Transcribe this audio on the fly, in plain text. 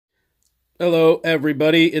Hello,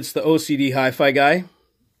 everybody. It's the OCD Hi-Fi guy.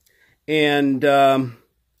 And,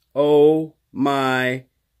 oh my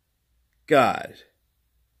God.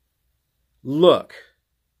 Look.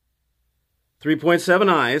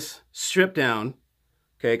 3.7 eyes, stripped down.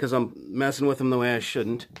 Okay, because I'm messing with them the way I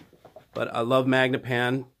shouldn't. But I love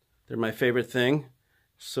Magnepan. They're my favorite thing,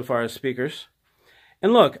 so far as speakers.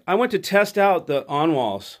 And look, I went to test out the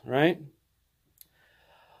onwalls, right?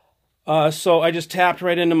 So I just tapped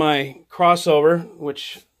right into my crossover,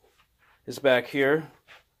 which is back here,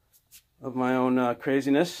 of my own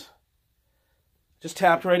craziness. Just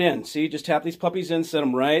tapped right in. See, just tap these puppies in, set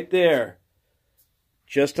them right there.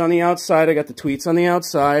 Just on the outside. I got the tweets on the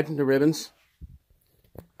outside, the ribbons.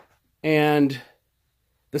 And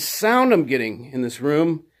the sound I'm getting in this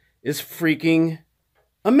room is freaking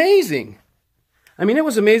amazing. I mean, it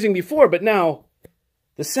was amazing before, but now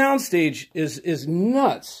the soundstage is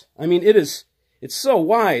nuts. I mean, it's so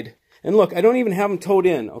wide. And look, I don't even have them towed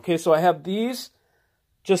in. Okay, so I have these,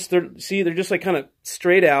 they're just like kind of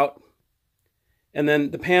straight out. And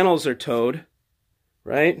then the panels are towed,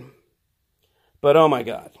 right? But oh my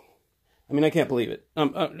God. I mean, I can't believe it.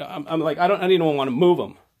 I'm like, I don't even want to move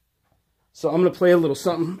them. So I'm going to play a little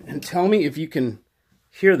something and tell me if you can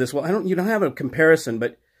hear this. Well, you don't have a comparison,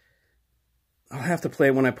 but I'll have to play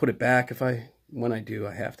it when I put it back. When I do,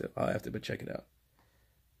 I'll have to, but check it out.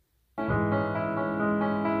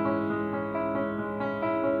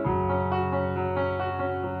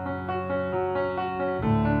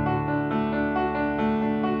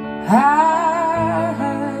 I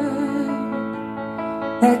heard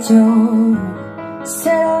that you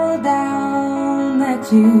settled down, that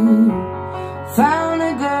you found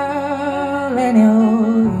a girl and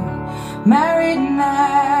you're married now.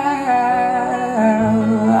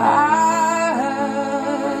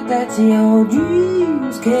 That your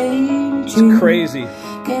dreams came true. It's crazy.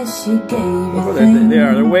 Guess she gave you oh,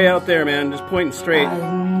 they're way out there, man, just pointing straight. I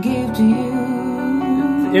didn't give to you.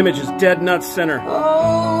 The image is dead nuts center.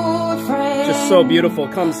 Old friend, just so beautiful.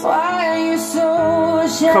 Comes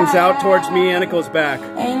out towards me and it goes back.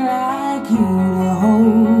 Ain't like you to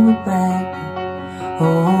hold back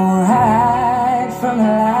or hide from the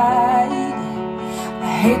light. I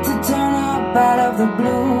hate to turn up out of the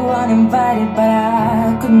blue uninvited, but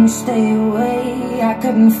I couldn't stay away, I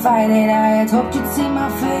couldn't fight it. I had hoped you'd see my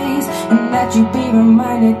face and that you'd be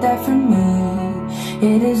reminded that for me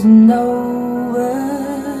it isn't over.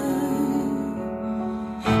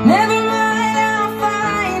 Never mind, I'll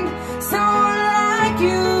find someone like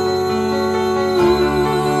you.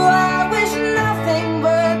 I wish nothing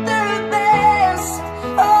but the best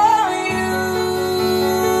for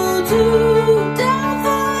you too.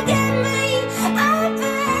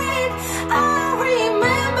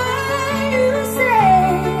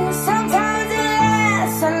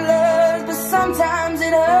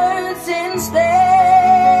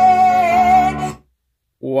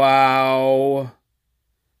 Wow.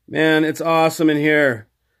 Man, it's awesome in here.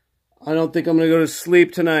 I don't think I'm going to go to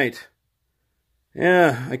sleep tonight.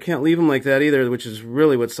 Yeah, I can't leave them like that either, which is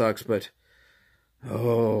really what sucks, but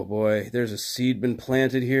oh boy, there's a seed been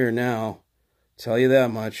planted here now. Tell you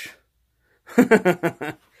that much. All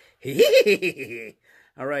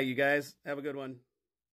right, you guys, have a good one.